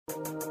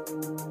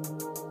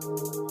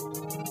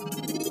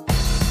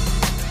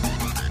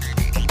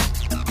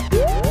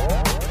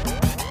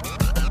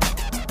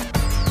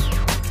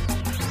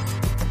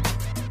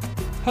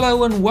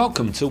Hello and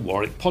welcome to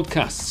Warwick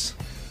Podcasts.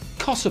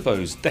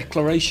 Kosovo's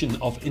declaration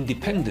of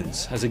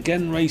independence has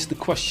again raised the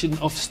question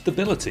of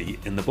stability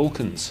in the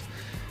Balkans.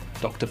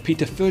 Dr.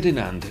 Peter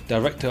Ferdinand,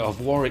 Director of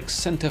Warwick's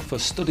Centre for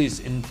Studies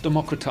in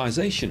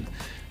Democratisation,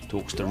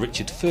 talks to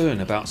Richard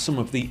Fern about some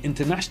of the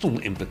international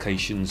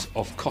implications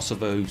of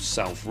Kosovo's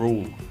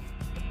self-rule.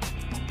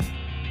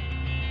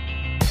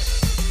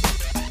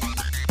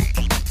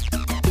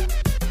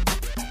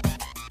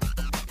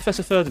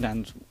 Professor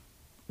Ferdinand,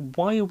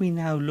 why are we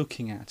now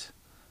looking at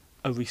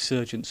a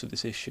resurgence of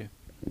this issue?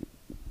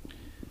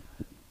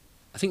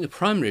 I think the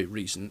primary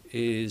reason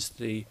is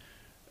the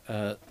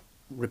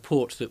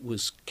report that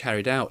was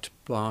carried out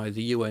by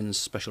the UN's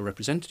Special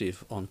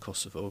Representative on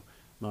Kosovo,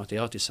 Martti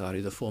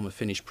Ahtisaari, the former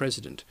Finnish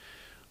president,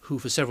 who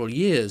for several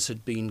years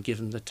had been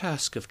given the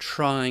task of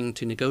trying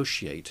to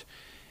negotiate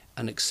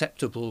an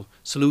acceptable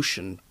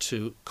solution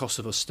to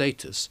Kosovo's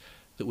status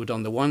that would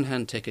on the one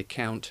hand take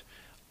account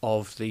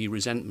of the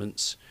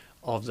resentments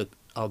of the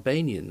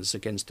Albanians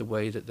against the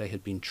way that they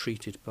had been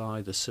treated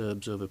by the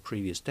Serbs over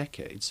previous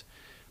decades,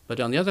 but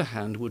on the other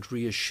hand would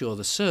reassure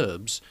the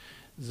Serbs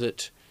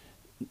that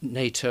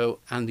NATO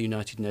and the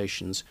United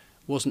Nations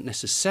wasn't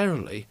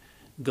necessarily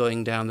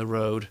going down the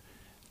road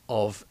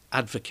of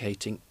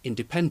advocating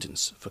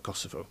independence for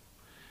Kosovo.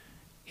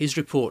 His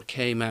report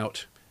came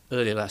out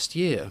earlier last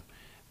year,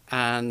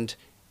 and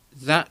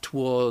that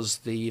was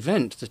the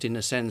event that in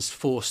a sense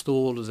forced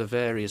all of the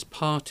various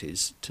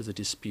parties to the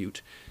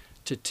dispute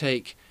to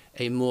take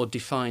a more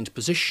defined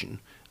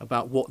position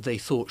about what they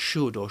thought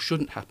should or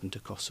shouldn't happen to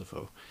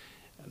Kosovo.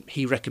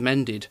 He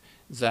recommended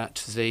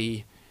that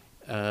the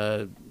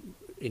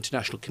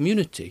international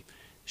community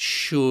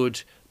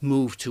should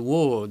move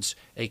towards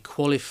a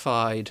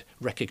qualified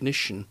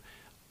recognition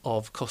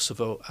of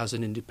Kosovo as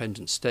an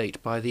independent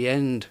state by the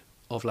end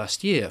of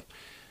last year.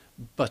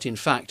 But in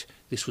fact,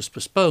 this was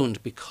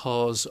postponed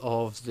because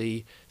of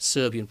the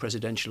Serbian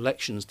presidential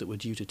elections that were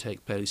due to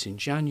take place in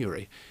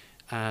January,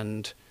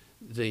 and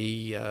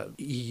the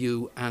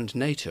EU and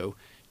NATO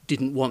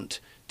didn't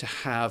want to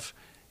have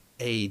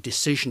a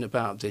decision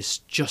about this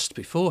just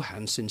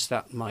beforehand, since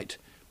that might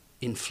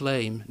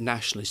inflame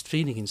nationalist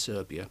feeling in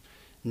Serbia.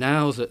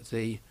 Now that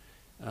the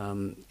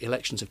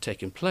elections have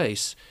taken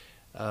place,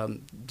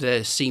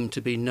 there seemed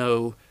to be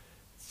no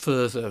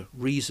further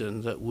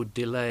reason that would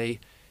delay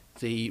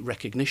the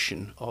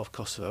recognition of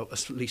Kosovo,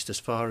 at least as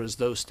far as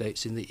those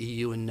states in the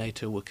EU and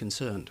NATO were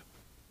concerned.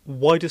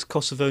 Why does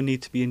Kosovo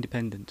need to be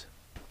independent?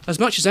 As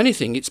much as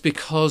anything, it's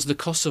because the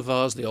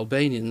Kosovars, the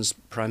Albanians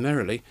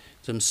primarily,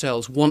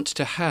 themselves want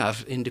to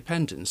have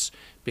independence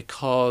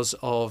because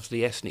of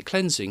the ethnic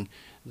cleansing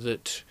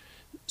that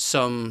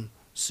some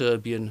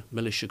Serbian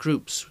militia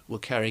groups were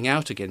carrying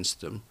out against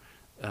them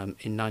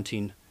in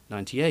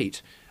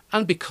 1998,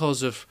 and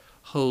because of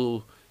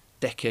whole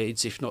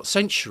decades, if not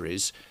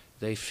centuries,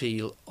 they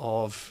feel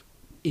of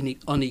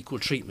unequal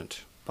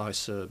treatment by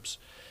Serbs.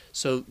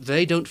 So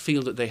they don't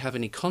feel that they have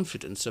any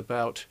confidence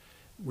about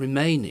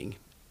remaining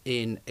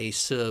in a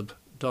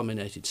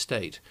Serb-dominated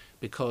state,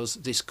 because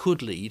this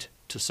could lead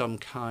to some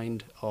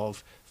kind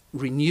of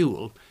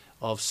renewal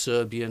of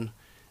Serbian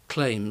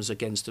claims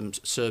against them,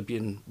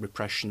 Serbian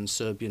repression,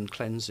 Serbian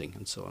cleansing,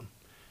 and so on.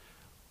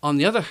 On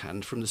the other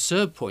hand, from the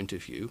Serb point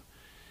of view,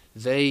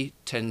 they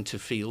tend to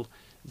feel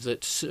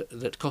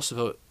that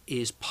Kosovo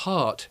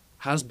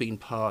has been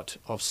part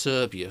of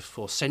Serbia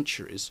for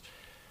centuries.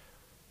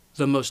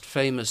 The most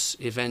famous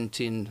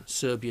event in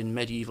Serbian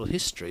medieval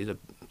history, the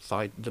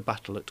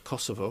battle at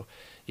Kosovo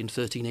in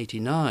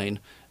 1389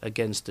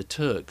 against the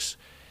Turks,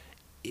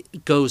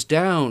 it goes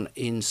down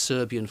in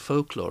Serbian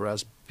folklore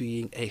as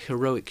being a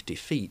heroic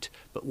defeat,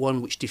 but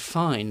one which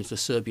defined the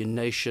Serbian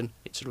nation,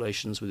 its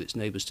relations with its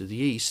neighbours to the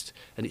east,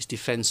 and its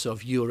defence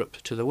of Europe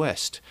to the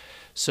west.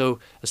 So,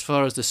 as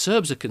far as the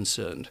Serbs are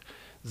concerned,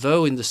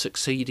 though in the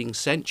succeeding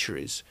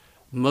centuries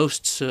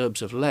most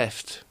Serbs have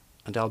left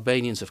and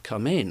Albanians have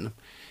come in,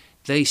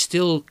 they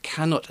still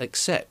cannot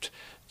accept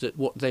that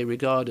what they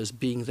regard as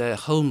being their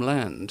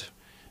homeland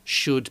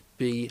should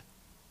be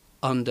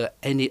under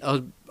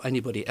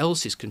anybody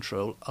else's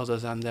control other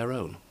than their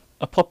own.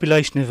 A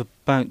population of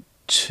about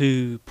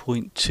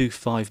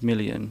 2.25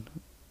 million,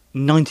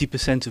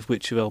 90% of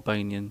which are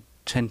Albanian,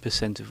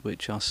 10% of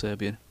which are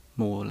Serbian,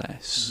 more or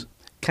less.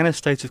 Can a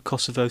state of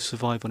Kosovo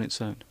survive on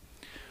its own?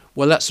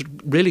 Well, that's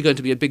really going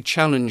to be a big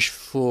challenge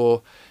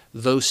for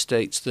those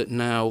states that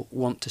now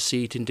want to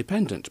see it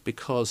independent,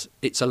 because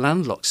it's a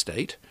landlocked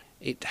state.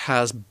 It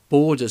has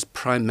borders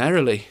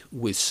primarily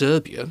with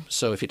Serbia,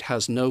 so if it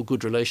has no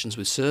good relations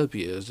with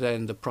Serbia,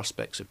 then the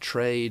prospects of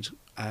trade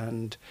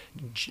and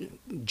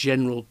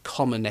general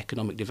common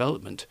economic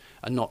development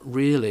are not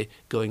really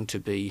going to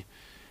be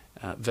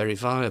very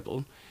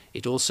viable.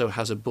 It also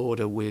has a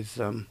border with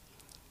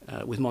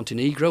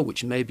Montenegro,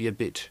 which may be a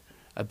bit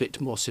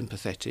more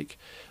sympathetic,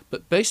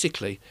 but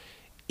basically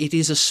it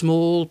is a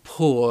small,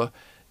 poor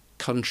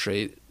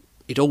country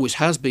it always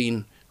has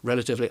been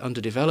relatively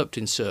underdeveloped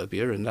in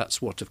Serbia, and that's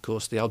what, of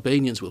course, the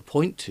Albanians will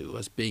point to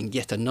as being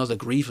yet another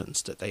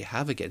grievance that they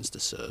have against the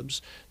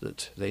Serbs,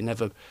 that they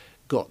never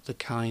got the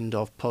kind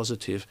of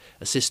positive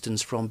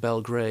assistance from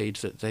Belgrade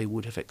that they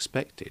would have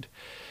expected.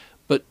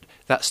 But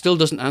that still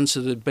doesn't answer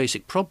the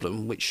basic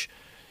problem, which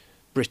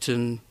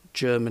Britain,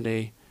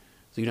 Germany,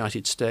 the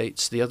United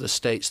States, the other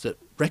states that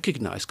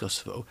recognise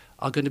Kosovo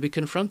are going to be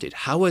confronted.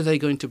 How are they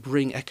going to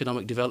bring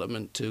economic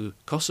development to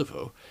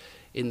Kosovo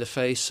in the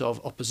face of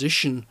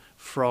opposition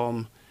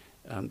from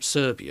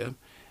Serbia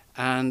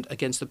and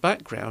against the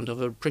background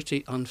of a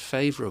pretty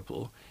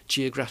unfavourable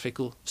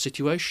geographical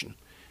situation?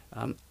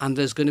 And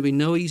there's going to be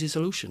no easy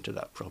solution to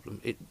that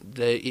problem.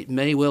 It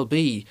may well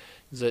be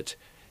that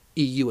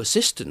EU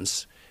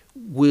assistance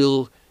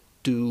will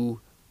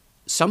do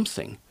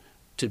something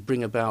to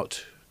bring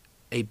about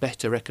a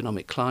better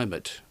economic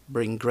climate,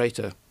 bring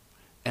greater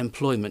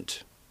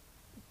employment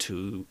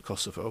to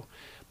Kosovo.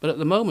 But at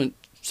the moment,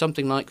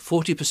 something like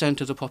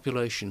 40% of the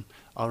population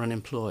are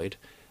unemployed,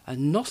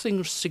 and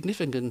nothing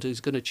significant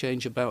is going to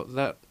change about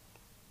that,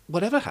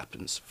 whatever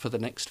happens for the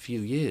next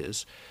few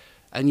years.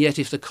 And yet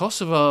if the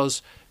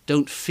Kosovars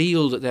don't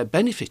feel that they're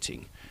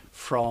benefiting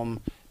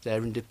from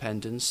their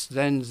independence,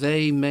 then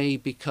they may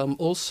become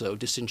also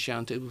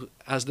disenchanted,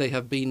 as they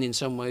have been in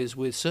some ways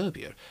with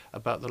Serbia,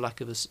 about the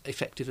lack of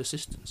effective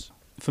assistance.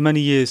 For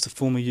many years, the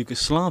former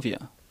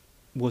Yugoslavia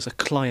was a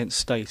client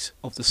state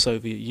of the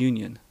Soviet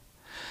Union.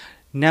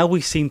 Now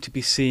we seem to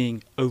be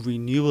seeing a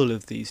renewal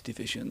of these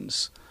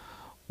divisions,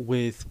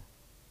 with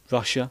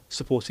Russia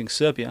supporting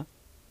Serbia,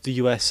 the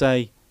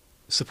USA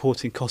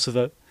supporting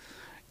Kosovo,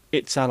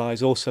 its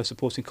allies also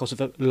supporting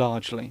Kosovo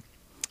largely.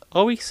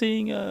 Are we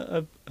seeing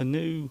a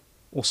new,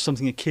 or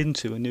something akin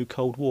to a new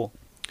Cold War?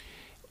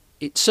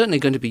 It's certainly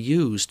going to be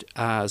used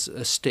as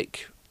a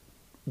stick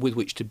with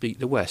which to beat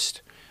the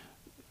West.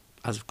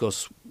 As of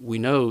course we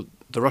know,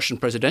 the Russian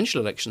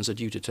presidential elections are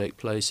due to take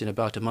place in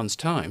about a month's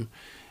time,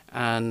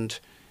 and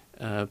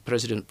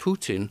President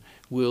Putin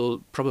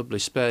will probably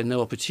spare no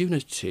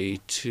opportunity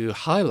to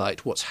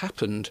highlight what's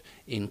happened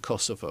in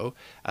Kosovo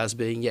as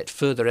being yet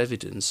further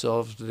evidence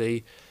of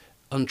the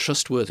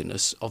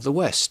untrustworthiness of the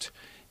West,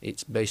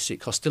 its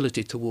basic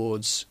hostility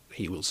towards,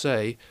 he will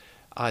say,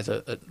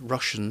 either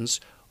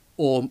Russians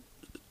or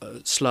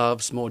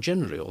Slavs more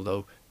generally,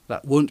 although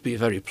that won't be a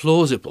very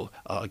plausible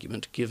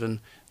argument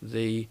given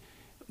the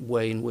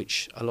way in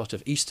which a lot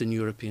of Eastern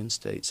European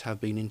states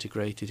have been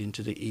integrated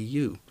into the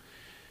EU.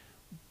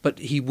 But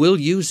he will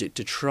use it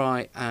to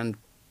try and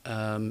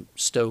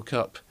stoke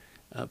up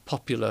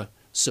popular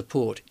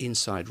support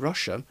inside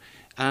Russia.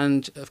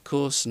 And, of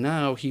course,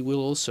 now he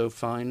will also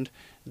find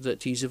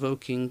that he's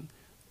evoking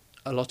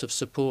a lot of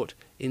support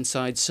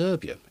inside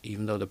Serbia,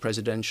 even though the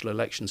presidential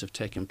elections have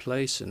taken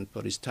place and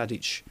Boris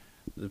Tadic,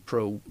 the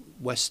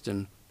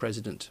pro-Western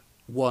president,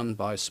 won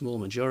by a small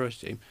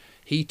majority.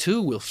 He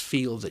too will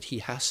feel that he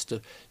has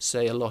to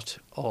say a lot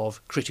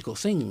of critical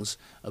things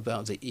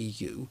about the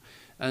EU,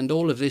 and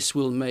all of this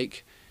will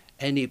make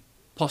any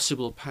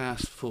possible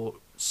path for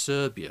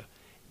Serbia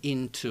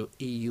into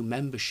EU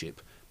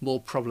membership more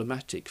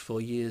problematic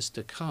for years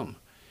to come.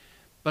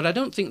 But I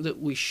don't think that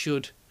we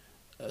should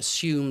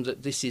assume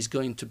that this is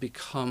going to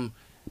become,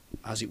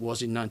 as it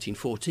was in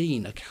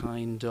 1914, a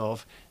kind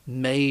of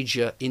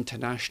major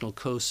international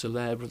cause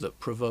célèbre that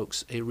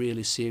provokes a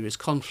really serious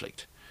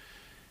conflict.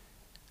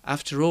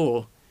 After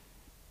all,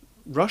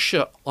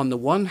 Russia, on the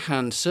one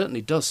hand,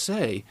 certainly does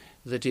say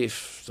that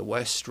if the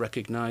West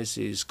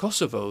recognises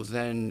Kosovo,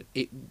 then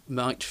it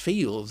might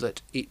feel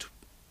that it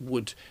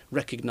would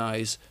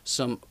recognise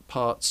some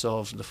parts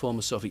of the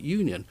former Soviet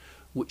Union,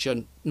 which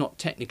are not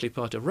technically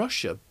part of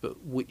Russia,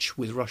 but which,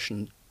 with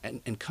Russian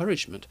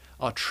encouragement,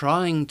 are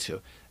trying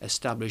to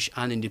establish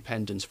an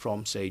independence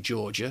from, say,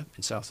 Georgia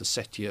in South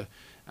Ossetia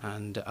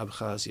and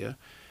Abkhazia,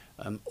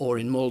 or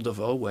in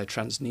Moldova, where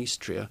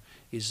Transnistria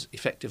is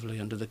effectively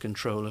under the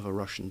control of a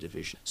Russian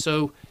division.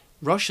 So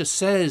Russia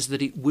says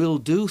that it will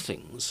do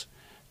things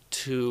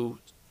to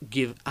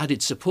give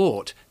added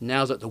support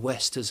now that the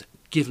West has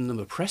given them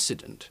a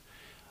precedent.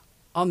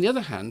 On the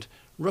other hand,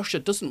 Russia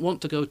doesn't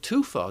want to go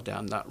too far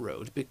down that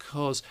road,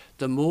 because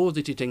the more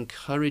that it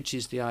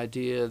encourages the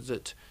idea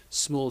that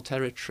small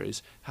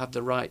territories have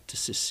the right to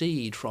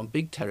secede from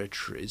big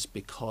territories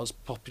because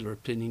popular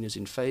opinion is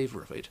in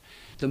favour of it,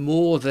 the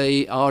more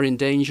they are in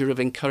danger of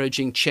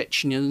encouraging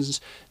Chechens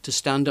to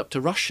stand up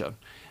to Russia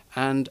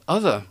and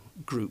other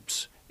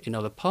groups in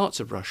other parts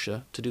of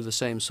Russia to do the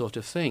same sort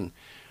of thing.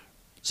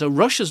 So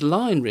Russia's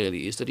line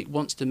really is that it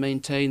wants to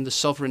maintain the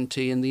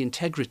sovereignty and the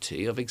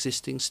integrity of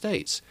existing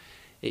states.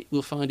 It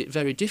will find it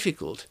very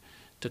difficult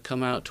to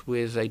come out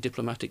with a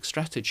diplomatic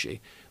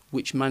strategy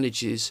which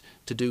manages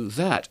to do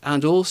that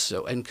and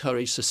also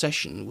encourage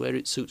secession where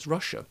it suits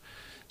Russia.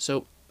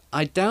 So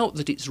I doubt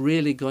that it's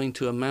really going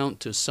to amount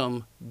to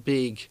some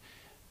big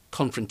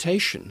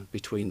confrontation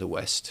between the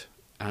West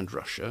and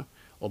Russia,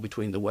 or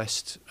between the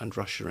West and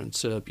Russia and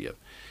Serbia.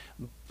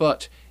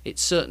 But it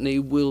certainly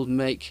will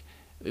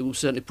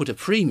certainly put a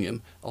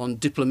premium on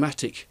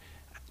diplomatic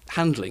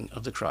handling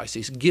of the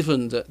crisis,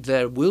 given that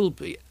there will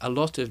be a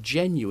lot of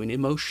genuine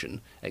emotion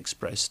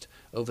expressed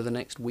over the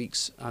next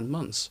weeks and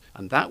months.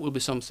 And that will be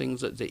something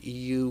that the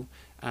EU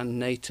and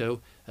NATO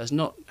has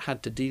not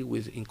had to deal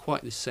with in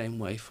quite the same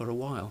way for a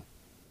while.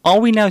 Are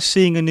we now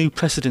seeing a new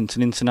precedent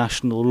in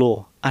international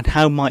law, and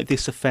how might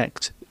this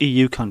affect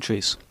EU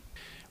countries?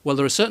 Well,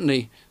 there are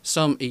certainly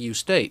some EU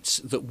states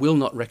that will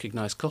not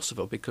recognise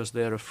Kosovo because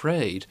they're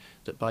afraid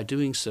that by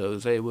doing so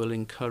they will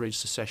encourage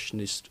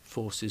secessionist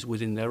forces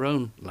within their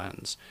own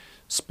lands.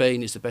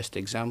 Spain is the best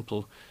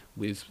example,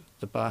 with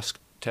the Basque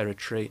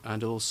territory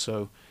and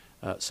also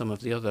some of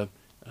the other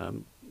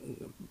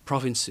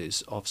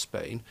provinces of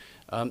Spain.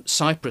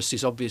 Cyprus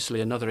is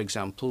obviously another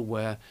example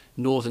where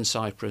northern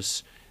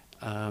Cyprus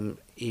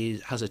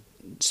has a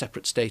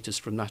separate status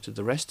from that of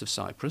the rest of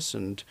Cyprus,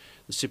 and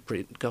the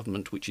Cypriot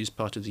government, which is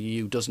part of the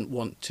EU, doesn't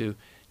want to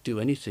do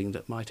anything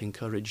that might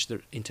encourage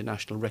the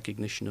international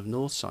recognition of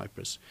North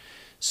Cyprus.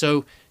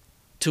 So,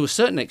 to a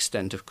certain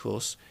extent, of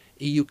course,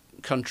 EU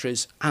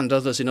countries and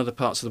others in other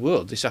parts of the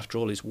world, this after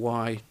all is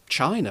why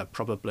China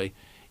probably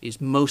is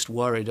most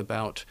worried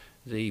about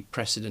the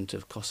precedent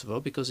of Kosovo,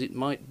 because it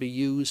might be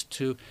used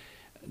to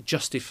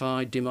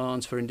justify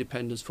demands for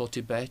independence for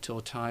Tibet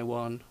or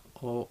Taiwan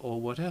or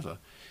whatever.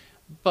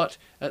 But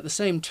at the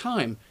same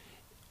time,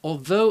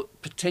 although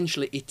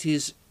potentially it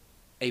is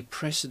a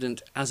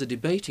precedent as a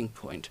debating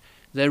point,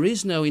 there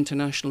is no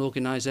international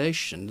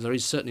organisation, there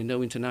is certainly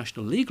no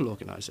international legal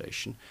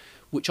organisation,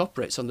 which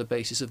operates on the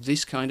basis of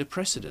this kind of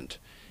precedent.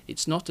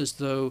 It's not as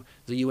though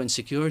the UN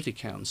Security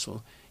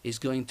Council is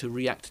going to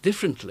react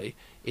differently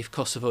if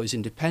Kosovo is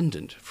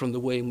independent from the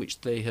way in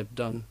which they have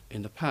done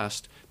in the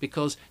past,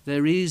 because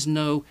there is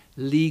no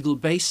legal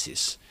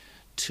basis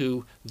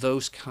to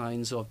those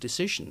kinds of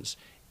decisions.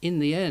 In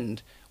the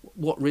end,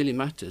 what really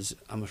matters,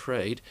 I'm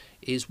afraid,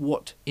 is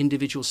what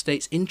individual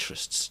states'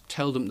 interests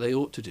tell them they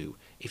ought to do.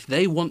 If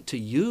they want to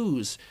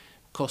use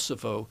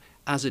Kosovo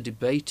as a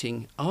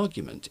debating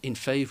argument in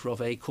favour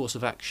of a course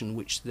of action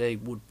which they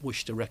would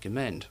wish to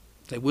recommend,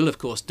 they will of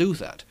course do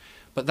that.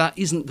 But that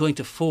isn't going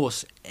to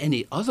force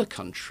any other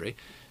country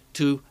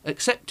to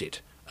accept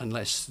it,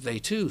 unless they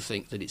too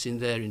think that it's in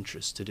their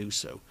interest to do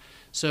so.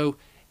 So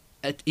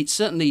it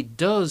certainly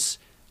does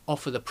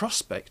offer the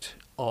prospect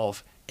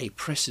of a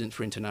precedent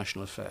for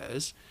international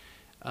affairs,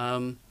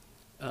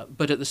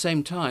 but at the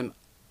same time,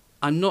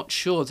 I'm not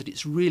sure that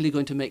it's really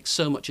going to make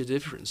so much a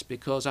difference,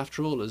 because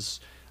after all, as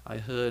I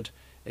heard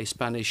a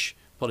Spanish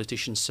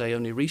politician say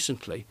only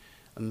recently,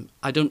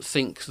 I don't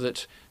think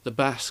that the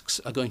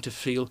Basques are going to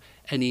feel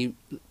any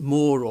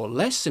more or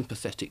less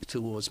sympathetic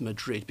towards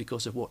Madrid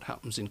because of what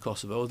happens in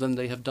Kosovo than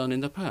they have done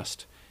in the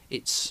past.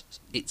 It's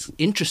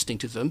interesting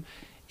to them,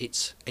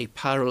 it's a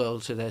parallel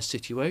to their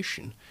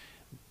situation,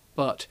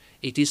 but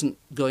it isn't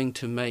going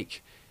to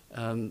make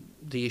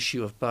the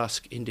issue of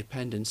Basque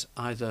independence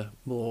either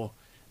more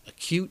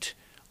acute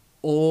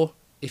or,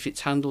 if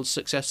it's handled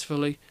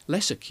successfully,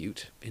 less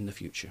acute in the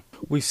future.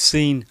 We've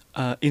seen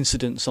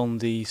incidents on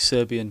the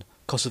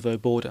Serbian-Kosovo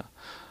border,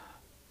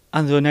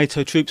 and there are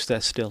NATO troops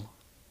there still.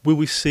 Will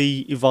we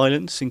see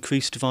violence,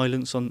 increased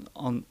violence on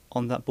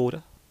that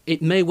border?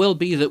 It may well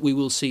be that we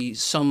will see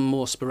some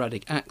more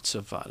sporadic acts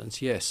of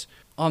violence, yes.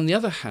 On the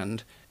other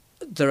hand,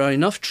 there are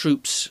enough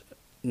troops,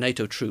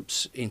 NATO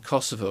troops, in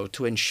Kosovo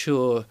to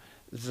ensure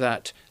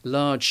that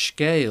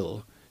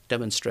large-scale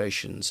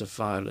demonstrations of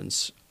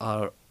violence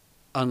are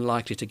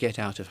unlikely to get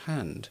out of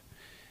hand.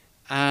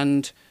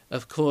 And,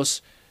 of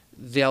course,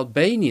 the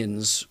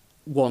Albanians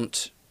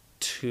want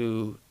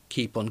to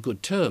keep on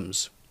good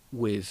terms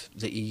with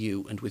the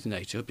EU and with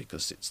NATO,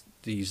 because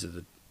these are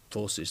the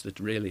forces that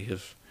really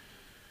have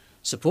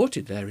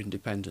supported their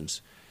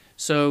independence.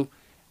 So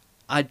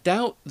I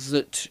doubt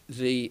that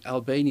the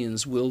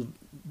Albanians will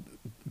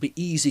be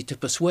easy to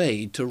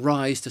persuade to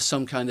rise to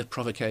some kind of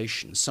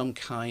provocation, some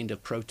kind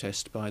of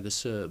protest by the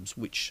Serbs,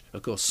 which,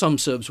 of course, some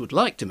Serbs would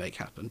like to make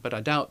happen, but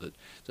I doubt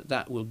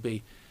that will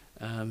be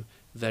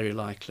very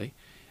likely.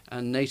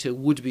 And NATO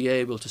would be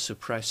able to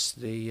suppress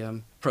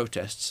the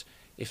protests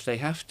if they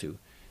have to.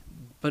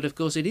 But, of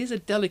course, it is a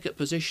delicate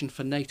position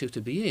for NATO to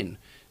be in,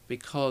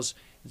 because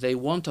they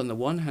want, on the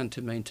one hand,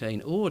 to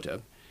maintain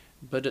order,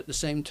 but at the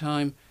same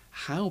time,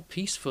 how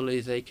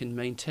peacefully they can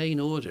maintain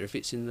order if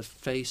it's in the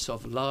face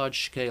of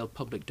large-scale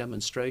public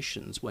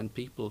demonstrations, when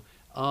people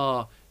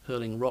are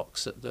hurling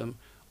rocks at them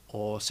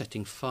or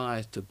setting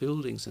fire to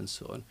buildings and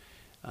so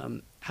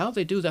on. How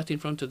they do that in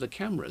front of the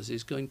cameras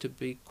is going to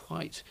be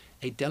quite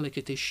a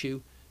delicate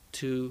issue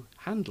to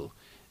handle.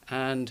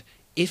 And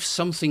if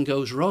something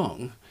goes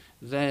wrong,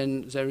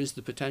 then there is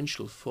the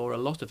potential for a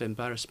lot of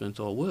embarrassment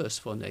or worse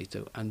for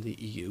NATO and the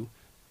EU,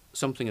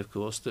 something, of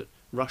course, that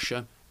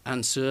Russia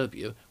and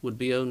Serbia would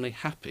be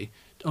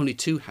only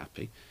too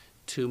happy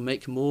to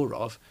make more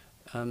of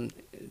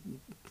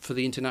for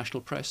the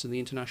international press and the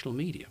international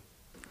media.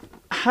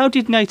 How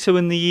did NATO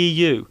and the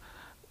EU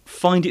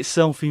find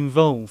itself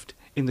involved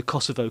in the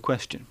Kosovo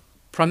question?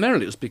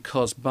 Primarily it was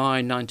because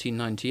by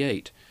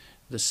 1998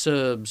 the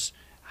Serbs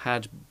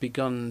had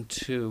begun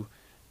to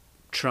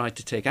try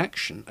to take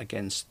action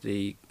against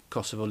the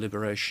Kosovo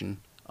Liberation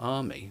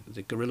Army,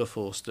 the guerrilla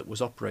force that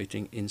was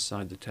operating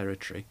inside the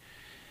territory.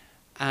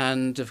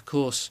 And of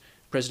course,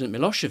 President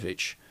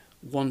Milosevic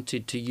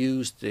wanted to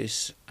use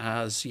this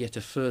as yet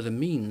a further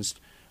means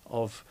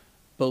of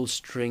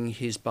bolstering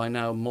his by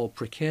now more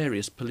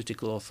precarious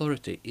political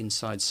authority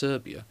inside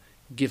Serbia,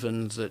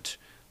 given that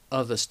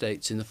other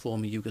states in the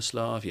former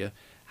Yugoslavia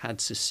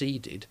had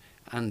seceded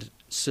and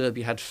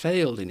Serbia had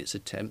failed in its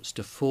attempts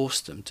to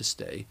force them to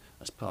stay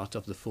as part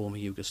of the former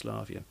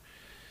Yugoslavia.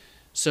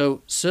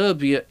 So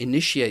Serbia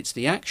initiates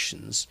the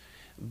actions,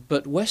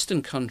 but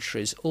Western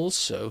countries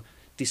also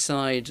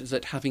decide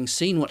that, having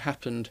seen what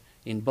happened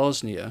in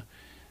Bosnia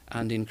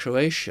and in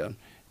Croatia,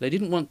 they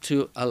didn't want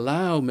to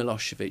allow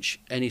Milosevic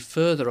any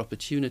further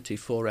opportunity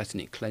for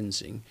ethnic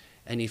cleansing,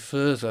 any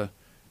further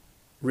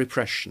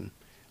repression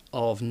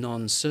of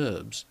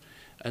non-Serbs.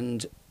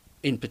 And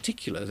in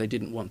particular, they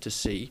didn't want to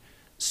see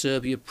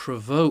Serbia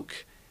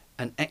provoke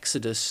an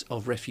exodus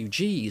of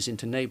refugees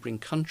into neighbouring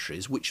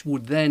countries, which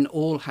would then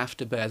all have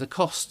to bear the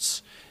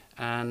costs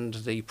and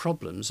the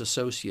problems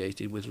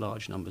associated with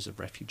large numbers of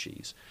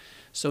refugees.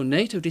 So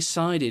NATO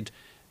decided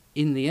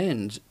in the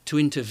end to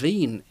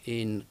intervene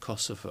in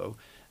Kosovo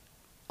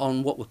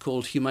on what were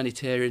called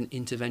humanitarian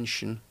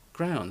intervention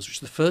grounds,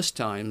 which was the first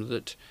time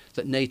that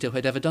NATO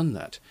had ever done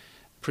that.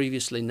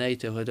 Previously,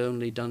 NATO had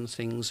only done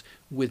things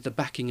with the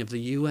backing of the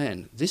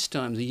UN. This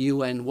time, the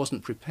UN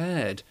wasn't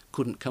prepared,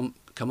 couldn't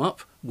come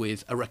up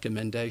with a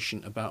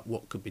recommendation about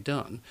what could be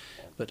done,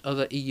 but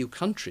other EU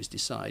countries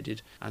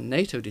decided, and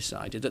NATO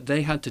decided, that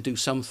they had to do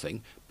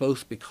something,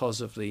 both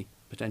because of the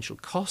potential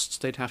costs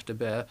they'd have to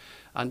bear,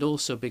 and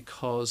also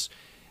because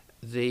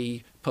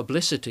the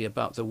publicity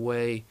about the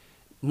way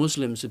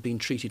Muslims had been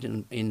treated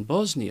in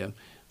Bosnia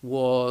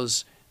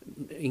was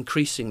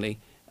increasingly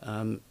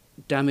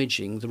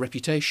damaging the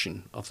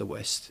reputation of the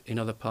West in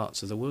other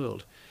parts of the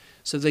world.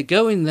 So they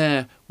go in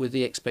there with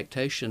the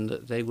expectation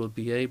that they will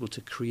be able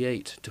to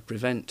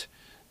prevent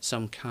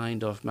some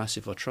kind of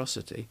massive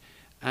atrocity,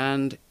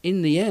 and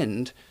in the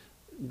end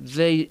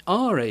they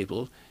are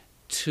able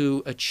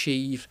to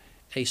achieve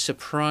a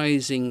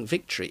surprising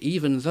victory,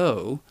 even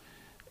though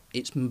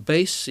it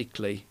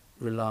basically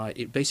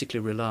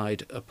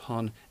relied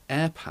upon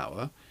air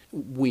power.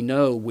 We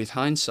know with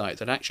hindsight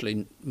that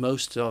actually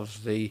most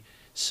of the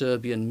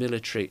Serbian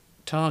military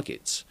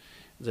targets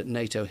that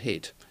NATO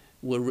hit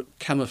were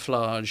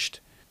camouflaged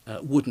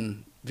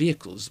wooden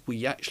vehicles.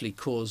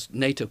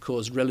 NATO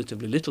caused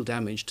relatively little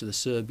damage to the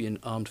Serbian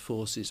armed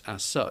forces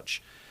as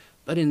such.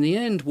 But in the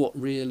end, what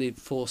really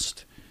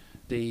forced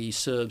the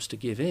Serbs to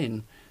give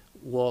in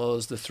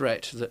was the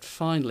threat that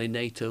finally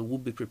NATO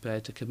would be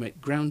prepared to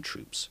commit ground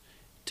troops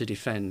to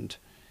defend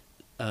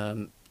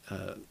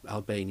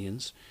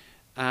Albanians.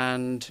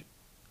 And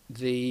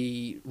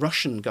the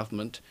Russian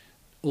government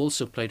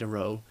also played a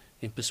role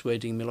in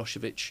persuading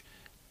Milosevic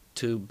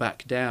to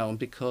back down,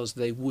 because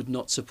they would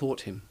not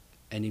support him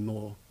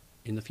anymore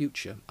in the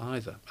future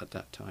either at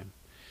that time.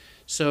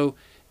 So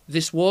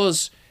this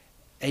was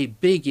a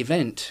big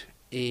event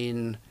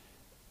in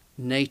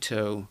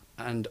NATO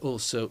and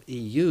also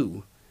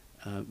EU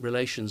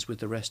relations with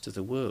the rest of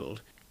the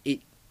world.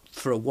 It,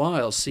 for a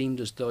while, seemed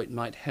as though it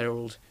might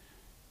herald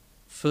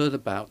further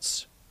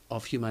bouts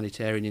of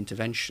humanitarian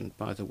intervention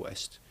by the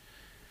West.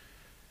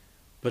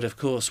 But of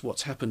course,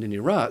 what's happened in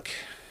Iraq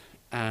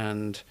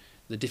and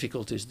the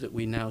difficulties that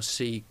we now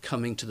see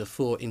coming to the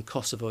fore in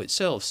Kosovo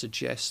itself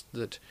suggest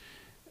that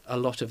a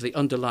lot of the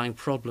underlying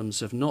problems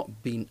have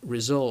not been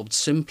resolved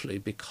simply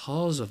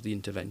because of the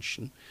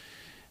intervention,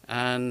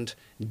 and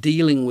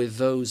dealing with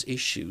those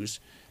issues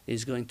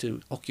is going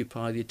to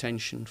occupy the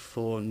attention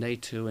for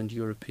NATO and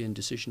European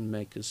decision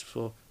makers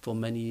for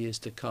many years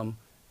to come,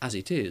 as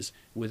it is,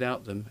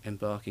 without them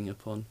embarking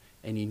upon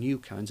any new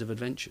kinds of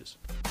adventures.